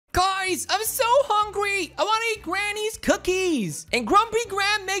Guys, I'm so hungry. I want to eat Granny's cookies. And Grumpy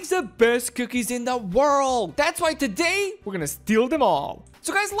Gran makes the best cookies in the world. That's why today we're going to steal them all.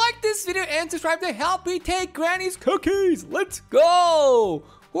 So guys, like this video and subscribe to help me take Granny's cookies. Let's go.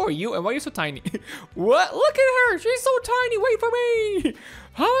 Who are you and why are you so tiny? What? Look at her. She's so tiny. Wait for me.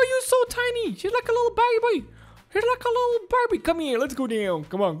 How are you so tiny? She's like a little baby. She's like a little Barbie. Come here. Let's go down.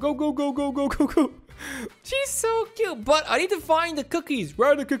 Come on. Go, go, go, go, go, go, go. She's so cute. But I need to find the cookies. Where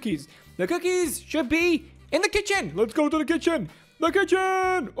are the cookies? The cookies should be in the kitchen. Let's go to the kitchen. The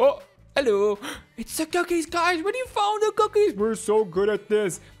kitchen. Oh, hello. It's the cookies, guys. Where do you found the cookies? We're so good at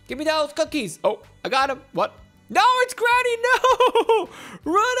this. Give me those cookies. Oh, I got them. What? No, it's Granny. No.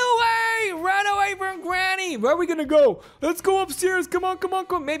 Run away. Run away from Granny. Where are we going to go? Let's go upstairs. Come on, come on,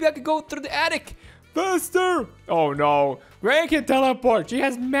 come on. Maybe I could go through the attic. Faster! Oh no, Gran can teleport. She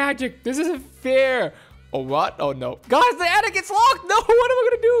has magic. This isn't fair. Oh what? Oh no, guys, the attic is locked. No, what am I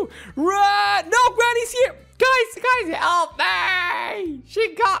gonna do? Run! No, Granny's here. Guys, help me!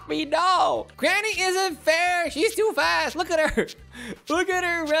 She got me. No, Granny isn't fair. She's too fast. Look at her. Look at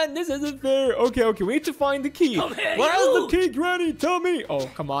her run. This isn't fair. Okay, we need to find the key. Where's the key, Granny? Tell me. Oh,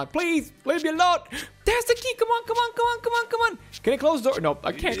 come on, please, leave me alone. There's the key. Come on. Can I close the door? No,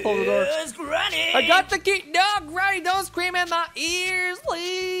 I can't close the door. Yes, Granny. I got the key. No, Granny, don't scream in my ears,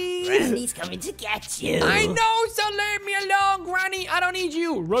 please. Granny's coming to get you. I know, so leave me alone, Granny. I don't need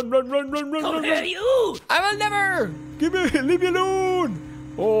you. Run. Come here, you. I will never. Leave me alone.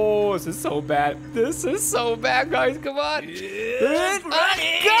 Oh, this is so bad. This is so bad, guys. Come on. Yes, Granny.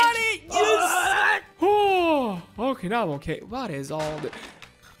 I got it. Yes. Oh, okay, now I'm okay. What is all this?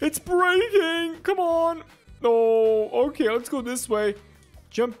 It's breaking. Come on. Oh, okay, let's go this way.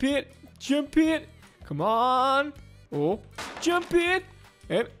 Jump it. Come on. Oh, jump it.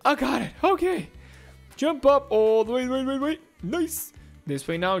 And I got it. Okay. Jump up. Oh, wait. Nice. This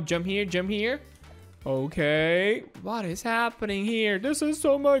way now. Jump here. Okay. What is happening here? This is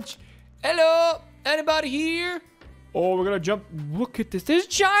so much. Hello? Anybody here? Oh, we're gonna jump. Look at this. There's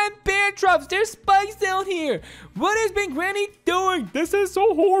giant bear traps. There's spikes down here. What has been Granny doing? This is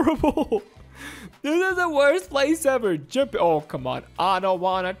so horrible. This is the worst place ever. Jump. Oh, come on. I don't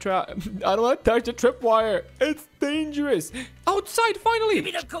want to touch the tripwire. It's dangerous. Outside, finally. Give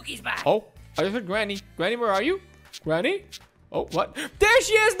me the cookies back. Oh, I just heard Granny. Granny, where are you? Granny? Oh, what? There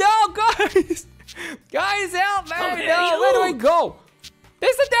she is. No, guys. Guys, help me. No, where do I go?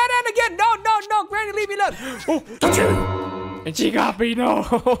 This is a dead end again. No. Granny, leave me alone. Oh. And she got me.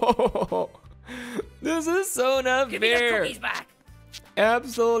 No. This is so not Give fair. me the cookies back.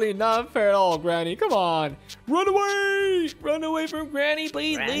 Absolutely not fair at all, Granny. Come on. Run away from Granny,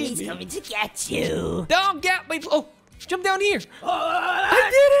 please. Granny's coming to get you. Don't get me. Oh, jump down here. Oh. I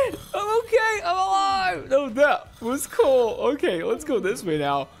did it. I'm okay. I'm alive. No, that was cool. Okay, let's go this way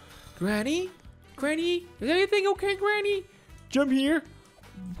now. Granny, is everything okay, Granny? Jump here.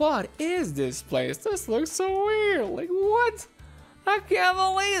 What is this place? This looks so weird. Like, what? I can't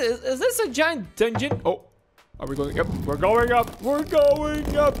believe this. Is this a giant dungeon? Oh, are we going up? We're going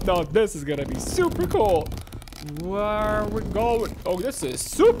up. No, this is gonna be super cool. Where are we going? Oh, this is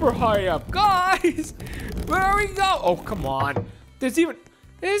super high up. Guys, where are we going? Oh, come on. There's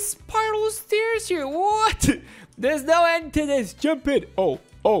spiral stairs here. What? There's no end to this. Jump in. Oh.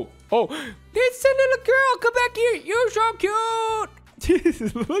 It's a little girl. Come back here. You're so cute.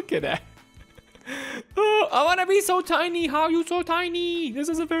 Jesus, look at that. Oh, I want to be so tiny. How are you so tiny? This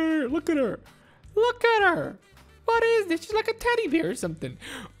isn't fair. Look at her. What is this? She's like a teddy bear or something.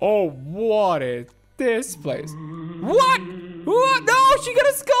 Oh, what is this place? What? No, she got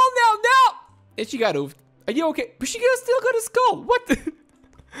a skull now. No. And she got oofed. Are you okay? But still got a skull. What the?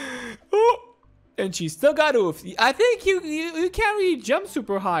 Oh. And she still got oofed. I think you can't really jump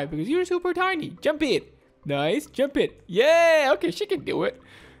super high because you're super tiny. Jump it. Nice. Jump it. Yeah. Okay, she can do it.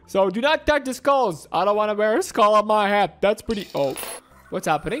 So do not touch the skulls. I don't want to wear a skull on my hat. That's pretty. Oh, what's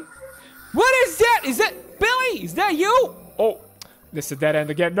happening? What is that? Is that Billy? Is that you? Oh, this is dead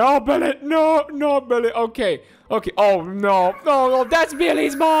end again. No, Billy. No, Billy. Okay. Oh, no. That's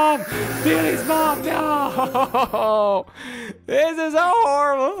Billy's mom. No. This is a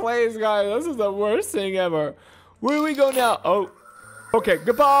horrible place, guys. This is the worst thing ever. Where do we go now? Oh, okay.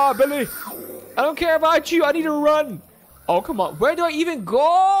 Goodbye, Billy. I don't care about you. I need to run. Oh, come on. Where do I even go?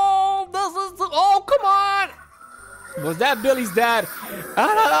 Oh, come on. Was that Billy's dad?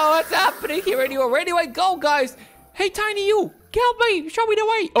 I don't know what's happening here anymore. Where do I go, guys? Hey, Tiny, you. Help me. Show me the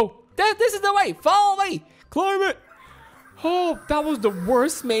way. Oh, this is the way. Follow me. Climb it. Oh, that was the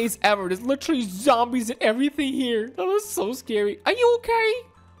worst maze ever. There's literally zombies and everything here. That was so scary. Are you okay?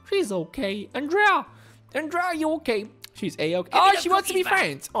 She's okay. Andrea, are you okay? She's A-okay. me Oh, the she wants to be cookies back.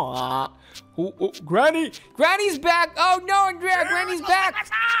 friends. Aw. Oh, Granny. Granny's back. Oh, no, Andrea. Granny's back.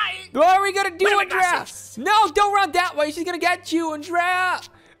 What are we going to do, Where are my Andrea? glasses? No, don't run that way. She's going to get you, Andrea.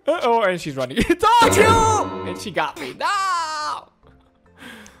 Uh-oh, and she's running. Dodge you! And she got me. No!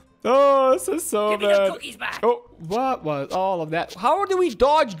 Oh, this is so Give me bad. the cookies back. Oh, what was all of that? How do we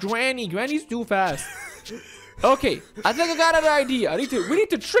dodge Granny? Granny's too fast. Okay, I think I got an idea. We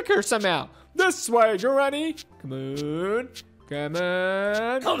need to trick her somehow. This way, Granny. Come on. Come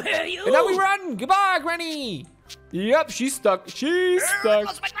on. Come here, you. And now we run. Goodbye, Granny. Yep, she's stuck. She's stuck.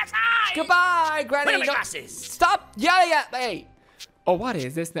 Those are my glasses. Goodbye, Granny. Where are my No, glasses? stop yelling at me. Oh, what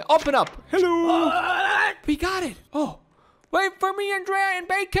is this now? Open up. Hello. What? We got it. Oh, wait for me, Andrea and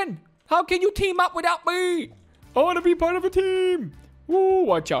Bacon. How can you team up without me? I want to be part of a team. Ooh,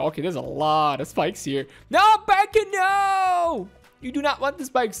 watch out. Okay, there's a lot of spikes here. No, Bacon, no. You do not want the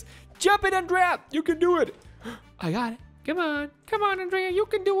spikes. Jump it, Andrea. You can do it. I got it. Come on. Come on, Andrea. You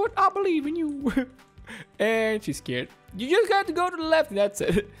can do it. I believe in you. And she's scared. You just got to go to the left and that's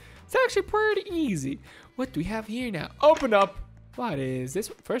it. It's actually pretty easy. What do we have here now? Open up. What is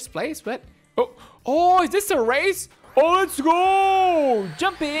this? First place? What? Oh, is this a race? Oh, let's go.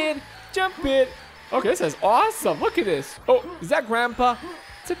 Jump in. Jump in. Okay, this is awesome. Look at this. Oh, is that Grandpa?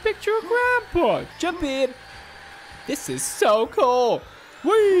 It's a picture of Grandpa. Jump in. This is so cool.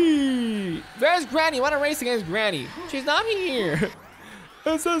 Whee! There's Granny. Want to race against Granny? She's not here.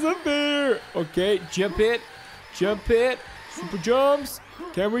 This isn't fair. Okay, jump it. Jump it. Super jumps.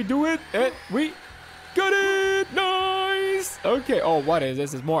 Can we do it? And we got it. Nice. Okay. Oh, what is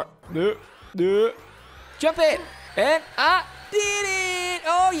this? Is more. Jump it. And I did it.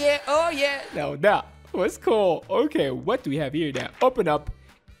 Oh, yeah. Oh, yeah. No, that was cool. Okay, what do we have here now? Open up.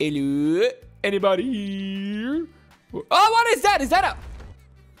 Hello. Anybody here? Oh, what is that? Is that a...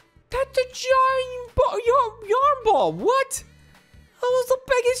 That's a giant ball, yarn ball. What? That was the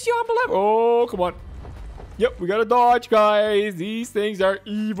biggest yarn ball ever. Oh, come on. Yep, we gotta dodge, guys. These things are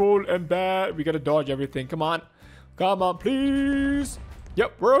evil and bad. We gotta dodge everything. Come on. Come on, please.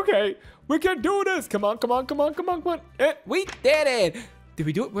 Yep, we're okay. We can do this. Come on, come on, come on, come on, come on. And we did it. Did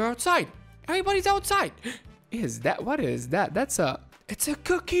we do it? We're outside. Everybody's outside. What is that? It's a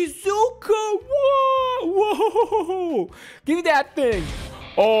cookie Zuka. Whoa, whoa. Give me that thing.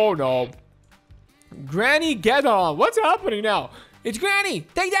 Oh, no. Granny, get on. What's happening now? It's Granny.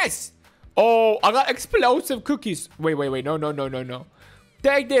 Take this. Oh, I got explosive cookies. Wait. No.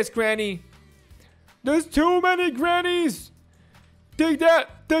 Take this, Granny. There's too many Grannies. Take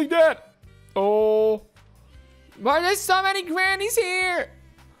that. Take that. Oh. Why are there so many Grannies here?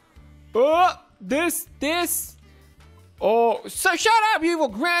 Oh, this. Oh, so shut up, you evil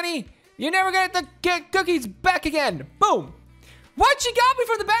Granny. You're never going to get cookies back again. Boom. What? She got me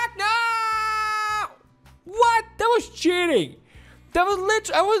from the back? No! What? That was cheating. That was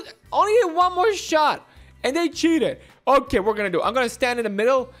literally... I was only had one more shot. And they cheated. Okay, we're going to do... I'm going to stand in the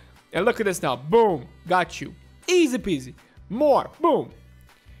middle. And look at this now. Boom. Got you. Easy peasy. More. Boom.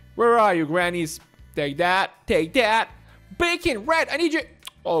 Where are you, Grannies? Take that. Take that. Bacon, red. I need you...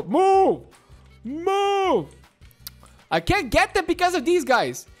 Oh, move. Move. I can't get them because of these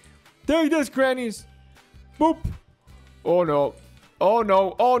guys. Take this, Grannies. Boop. Oh, no. Oh,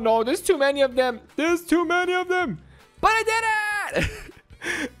 no. Oh, no. There's too many of them. There's too many of them. But I did it.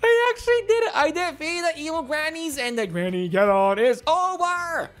 I actually did it. I defeated the evil Grannies, and the Granny Get On is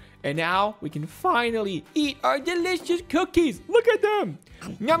over. And now we can finally eat our delicious cookies. Look at them.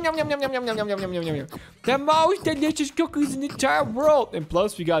 Yum, yum, yum, yum, yum, yum, yum, yum, yum, yum, yum. The most delicious cookies in the entire world. And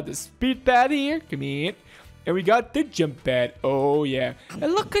plus, we got the speed pad here. Come in. And we got the jump pad. Oh, yeah.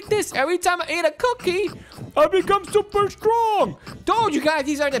 And look at this. Every time I eat a cookie, I become super strong. Told you guys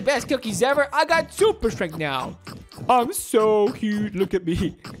these are the best cookies ever. I got super strength now. I'm so cute. Look at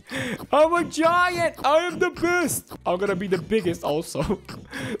me. I'm a giant. I am the best. I'm going to be the biggest also.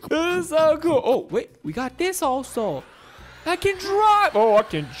 This is so cool. Oh, wait. We got this also. I can drive. Oh, I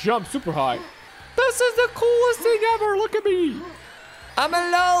can jump super high. This is the coolest thing ever. Look at me. I'm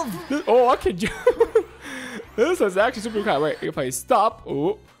in love. Oh, I can jump. This is actually super cool. Wait, if I stop.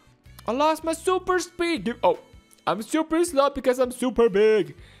 Oh, I lost my super speed. Oh, I'm super slow because I'm super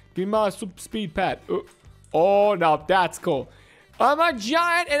big. Give me my super speed pad. Oh, now that's cool. I'm a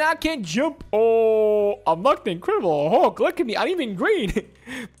giant and I can jump. Oh, I'm like the Incredible Hulk. Look at me. I'm even green.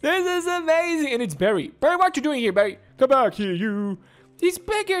 This is amazing. And it's Barry. Barry, what you doing here, Barry? Come back here, you. He's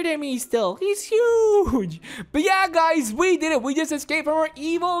bigger than me still. He's huge. But yeah, guys, we did it. We just escaped from our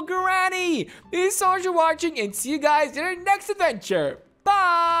evil Granny. Thanks so much for watching and see you guys in our next adventure.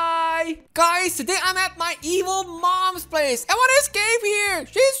 Bye. Guys, today I'm at my evil mom's place. I want to escape here.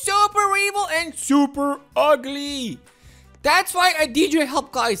 She's super evil and super ugly. That's why I need your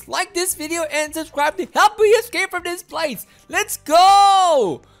help, guys. Like this video and subscribe to help me escape from this place. Let's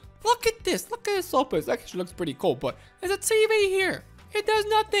go. Look at this. Look at this office. Actually looks pretty cool, but there's a TV here. It does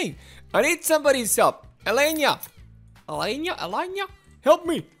nothing. I need somebody's help. Elena, help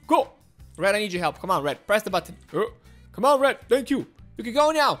me. Go. Red, I need your help. Come on, Red. Press the button. Come on, Red. Thank you. You can go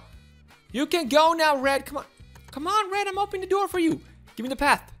now. You can go now, Red. Come on. Come on, Red. I'm opening the door for you. Give me the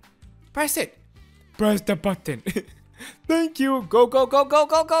path. Press it. Press the button. Thank you. Go, go, go, go,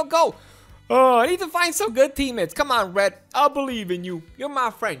 go, go, go. Oh, I need to find some good teammates. Come on, Red. I believe in you. You're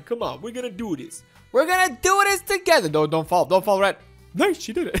my friend. Come on. We're going to do this. We're going to do this together. No, don't fall. Don't fall, Red. Nice.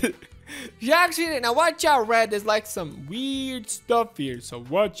 She did it. She actually did it. Now, watch out, Red. There's like some weird stuff here. So,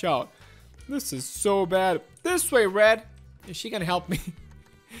 watch out. This is so bad. This way, Red. Is she going to help me?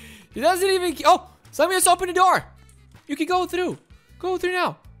 She doesn't even... Oh, somebody just opened the door. You can go through. Go through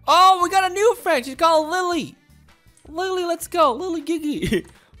now. Oh, we got a new friend. She's called Lily. Lily, let's go. Lily Gigi.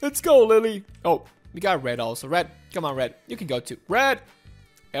 Let's go, Lily. Oh, we got Red also. Red, come on, Red. You can go too. Red,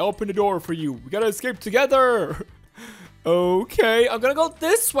 I opened the door for you. We gotta escape together. Okay, I'm gonna go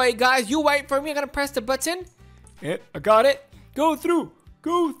this way, guys. You wait for me. I'm gonna press the button. And I got it. Go through.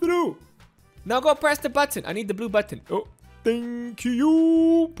 Go through. Now go press the button. I need the blue button. Oh, thank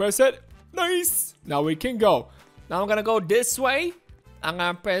you. Press it. Nice. Now we can go. Now I'm gonna go this way. I'm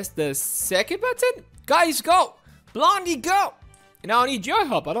gonna press the second button. Guys, go. Blondie, go. And now I need your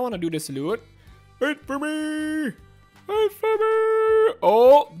help. I don't want to do this alone. Wait for me. Wait for me.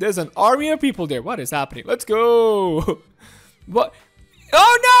 Oh, there's an army of people there. What is happening? Let's go. What?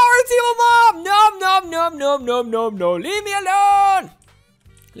 Oh, no, it's evil mom. No. Leave me alone.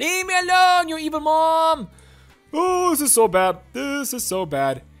 Leave me alone, you evil mom. Oh, this is so bad. This is so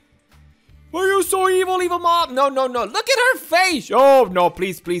bad. Why are you so evil, evil mom? No. Look at her face. Oh, no,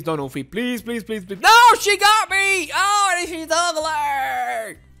 please, don't, Oofy. Please. No, she got me. Oh, she's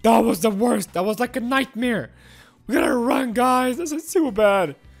ugly. That was the worst. That was like a nightmare. We gotta run, guys. This is too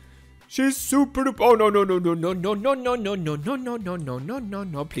bad. She's super duper. Oh,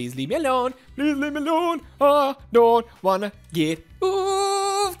 no. Please leave me alone. Please leave me alone. I don't wanna get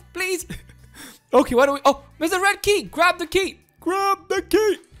oofed. Please. Okay, what do we... Oh, there's a red key. Grab the key. Grab the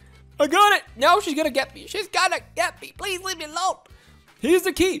key. I got it. No, she's gonna get me. She's gonna get me. Please leave me alone. Here's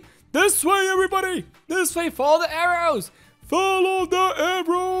the key. This way, everybody. This way. Follow the arrows. Follow the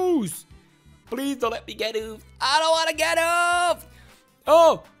arrows. Please don't let me get oofed. I don't want to get oofed.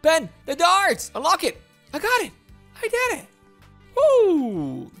 Oh, Ben, the darts. Unlock it. I got it. I did it.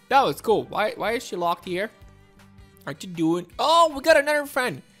 Woo. That was cool. Why is she locked here? What you doing? Oh, we got another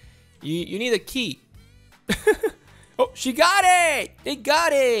friend. You need a key. Oh, she got it! They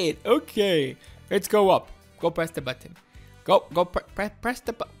got it! Okay. Let's go up. Go press the button. Go press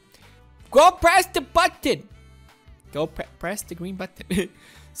the button. Go press the button! Go press the green button.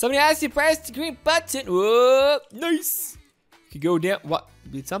 Somebody has to press the green button. Whoa, nice! You can go down. What?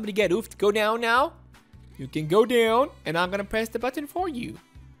 Did somebody get oofed? Go down now. You can go down, and I'm gonna press the button for you.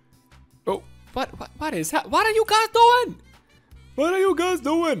 Oh, what is that? What are you guys doing? What are you guys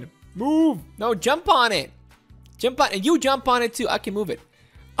doing? Move! No, jump on it. Jump on, and you jump on it too. I can move it.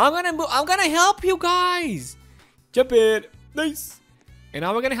 I'm gonna move. I'm gonna help you guys. Jump it. Nice. And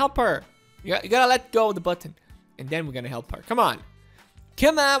now we're gonna help her. You gotta let go of the button, and then we're gonna help her. Come on.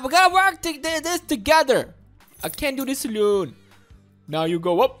 Come on. We gotta work this together. I can't do this alone. Now you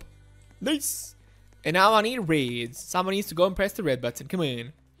go up. Nice. And now I need reds. Someone needs to go and press the red button. Come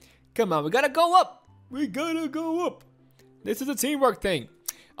on. Come on. We gotta go up. We gotta go up. This is a teamwork thing.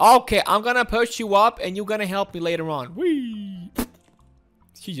 Okay, I'm gonna push you up and you're gonna help me later on. Whee!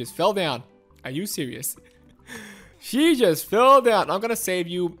 She just fell down. Are you serious? She just fell down. I'm gonna save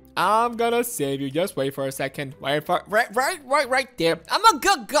you. I'm gonna save you. Just wait for a second. Wait for right there. I'm a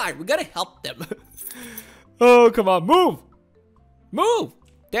good guy. We gotta help them. Oh, come on, move. Move.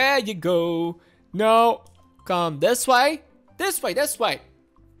 There you go. No, come this way. This way.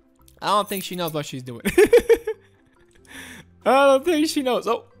 I don't think she knows what she's doing. I don't think she knows.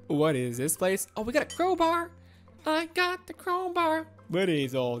 Oh, what is this place? Oh, we got a crowbar. I got the crowbar. What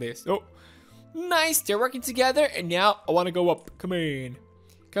is all this? Oh, nice. They're working together. And now I want to go up. Come on.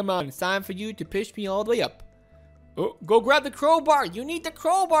 Come on. It's time for you to push me all the way up. Oh, go grab the crowbar. You need the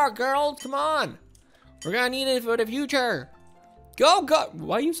crowbar, girl. Come on. We're going to need it for the future. Go.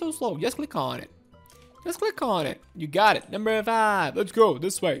 Why are you so slow? Just click on it. Just click on it. You got it. Number 5. Let's go.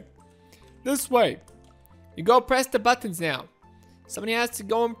 This way. This way. You go press the buttons now. Somebody has to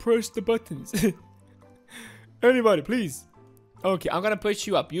go and push the buttons. Anybody, please. Okay, I'm gonna push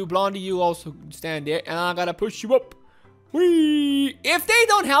you up. You, Blondie, you also stand there. And I'm gonna push you up. Whee! If they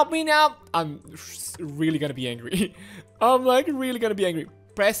don't help me now, I'm really gonna be angry. I'm like really gonna be angry.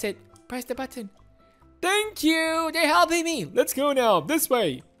 Press it. Press the button. Thank you. They're helping me. Let's go now. This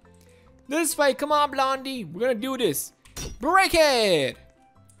way. This way. Come on, Blondie. We're gonna do this. Break it.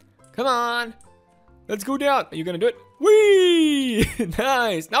 Come on. Let's go down. Are you gonna do it? Whee!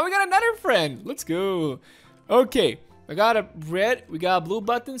 Nice. Now we got another friend. Let's go. Okay. I got a red. We got a blue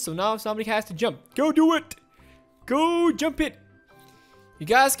button. So now somebody has to jump. Go do it. Go jump it. You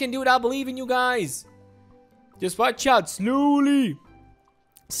guys can do it. I believe in you guys. Just watch out. Slowly.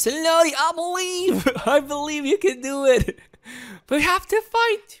 Slowly. I believe. I believe you can do it. But we have to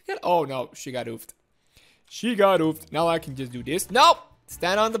fight. Oh no. She got oofed. She got oofed. Now I can just do this. Nope.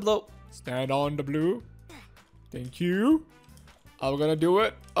 Stand on the blue. Stand on the blue. Thank you. I'm gonna do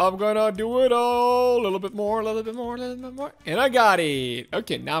it. I'm gonna do it all. A little bit more. A little bit more. A little bit more. And I got it.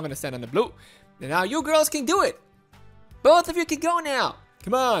 Okay. Now I'm gonna stand on the blue. And now you girls can do it. Both of you can go now.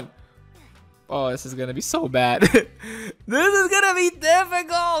 Come on. Oh, this is gonna be so bad. This is gonna be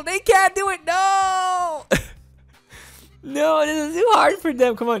difficult. They can't do it. No. No, this is too hard for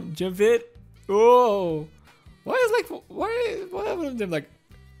them. Come on, jump it. Oh. Why is one of them like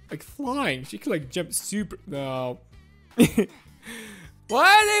flying? She could like jump super. No. Why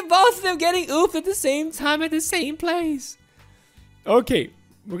are they both of them getting oofed at the same time at the same place? Okay,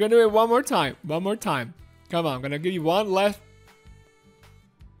 we're gonna do it one more time. One more time. Come on, I'm gonna give you one left.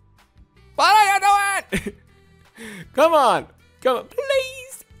 What are you doing? Come on. Come on.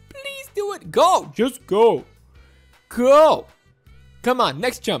 Please. Please do it. Go. Just go. Go. Come on.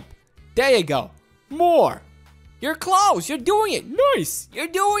 Next jump. There you go. More. You're close. You're doing it. Nice. You're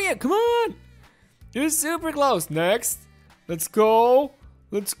doing it. Come on. You're super close. Next. Let's go.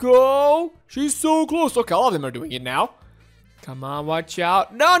 Let's go. She's so close. Okay, all of them are doing it now. Come on. Watch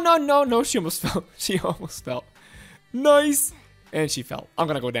out. No, no, no, no. She almost fell. She almost fell. Nice. And she fell. I'm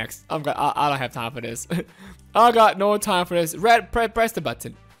gonna go next. I don't have time for this. I got no time for this. Red, press the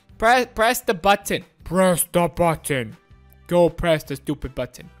button. Press the button. Press the button. Go press the stupid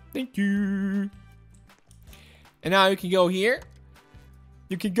button. Thank you. And now you can go here.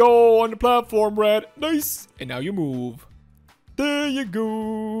 You can go on the platform, Red. Nice. And now you move. There you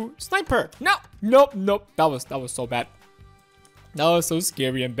go. Sniper. No. Nope. Nope. That was so bad. That was so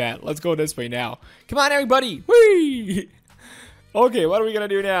scary and bad. Let's go this way now. Come on, everybody. Whee! Okay, what are we gonna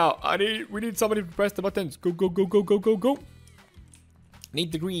do now? We need somebody to press the buttons. Go, go, go, go, go, go, go.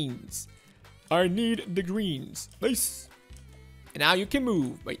 Need the greens. I need the greens. Nice. And now you can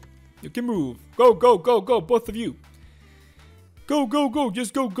move. Wait, you can move. Go, go, go, go, both of you. Go, go, go.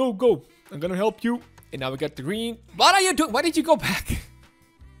 Just go, go, go. I'm gonna help you. And now we got the green. What are you doing? Why did you go back?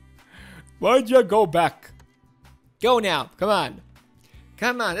 Why'd you go back? Go now. Come on.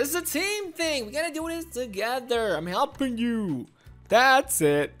 Come on. This is a team thing. We gotta do this together. I'm helping you. That's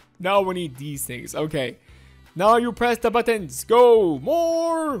it. Now we need these things. Okay. Now you press the buttons. Go.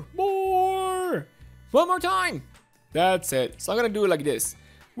 More. More. One more time. That's it. So I'm gonna do it like this.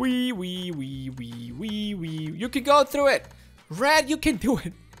 Wee, wee, wee, wee, wee, wee. You can go through it. Red, you can do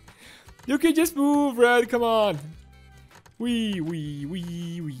it. You can just move, Red. Come on. Wee, wee,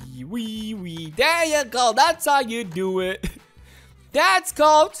 wee, wee, wee, wee. There you go. That's how you do it. That's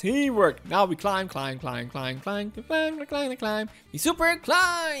called teamwork. Now we climb, climb, climb, climb, climb, climb, climb, climb. We super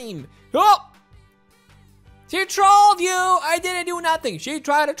climb. Oh! She trolled you. I didn't do nothing. She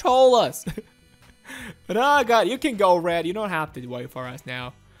tried to troll us. But I got it. You can go, Red. You don't have to wait for us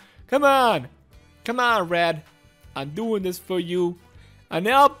now. Come on. Come on, Red. I'm doing this for you. I'm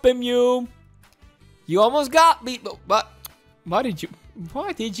helping you. You almost got me. But why did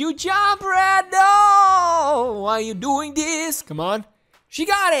you jump, Red? No! Why are you doing this? Come on. She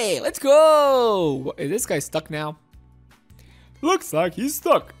got it. Let's go. Is this guy stuck now? Looks like he's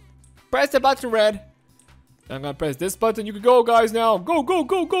stuck. Press the button, Red. I'm gonna press this button. You can go, guys, now. Go, go,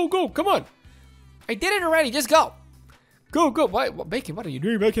 go, go, go. Come on. I did it already. Just go. Go, go. What, Bacon, what are you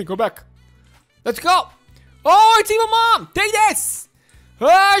doing, Bacon? Go back. Let's go. Oh, it's Evil Mom. Take this.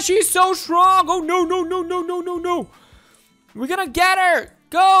 Ah, she's so strong. Oh, no, no, no, no, no, no, no. We're gonna get her.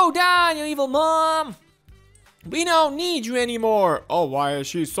 Go down, you evil mom. We don't need you anymore. Oh, why is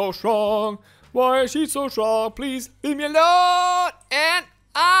she so strong? Why is she so strong? Please leave me alone. And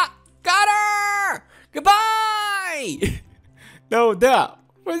I got her. Goodbye. No, that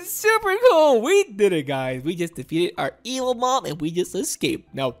was super cool. We did it, guys. We just defeated our evil mom and we just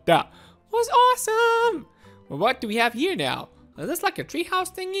escaped. Now, that was awesome. Well, what do we have here now? Is this like a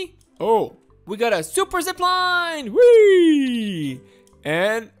treehouse thingy? Oh. We got a super zip line! Whee!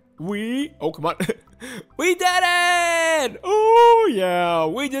 And we... Oh, come on. We did it! Oh, yeah.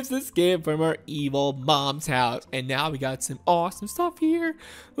 We just escaped from our evil mom's house. And now we got some awesome stuff here.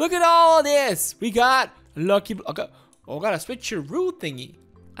 Look at all this. We got lucky... Okay. Oh, I got a switcheroo thingy.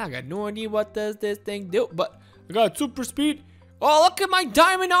 I got no idea what does this thing do, but I got super speed. Oh, look at my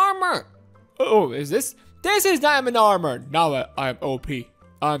diamond armor. Oh, is this? This is diamond armor. Now I'm OP.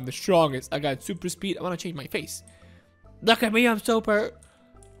 I'm the strongest. I got super speed. I want to change my face. Look at me. I'm super.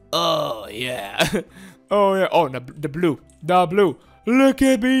 Oh, yeah. Oh, yeah. Oh, the blue. The blue. Look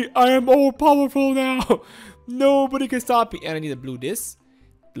at me. I am all powerful now. Nobody can stop me. And I need a blue this.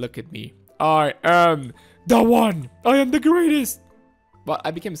 Look at me. I am the one. I am the greatest. But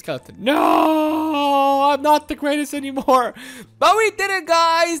I became a skeleton. No, I'm not the greatest anymore. But we did it,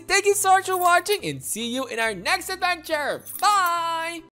 guys. Thank you so much for watching and see you in our next adventure. Bye.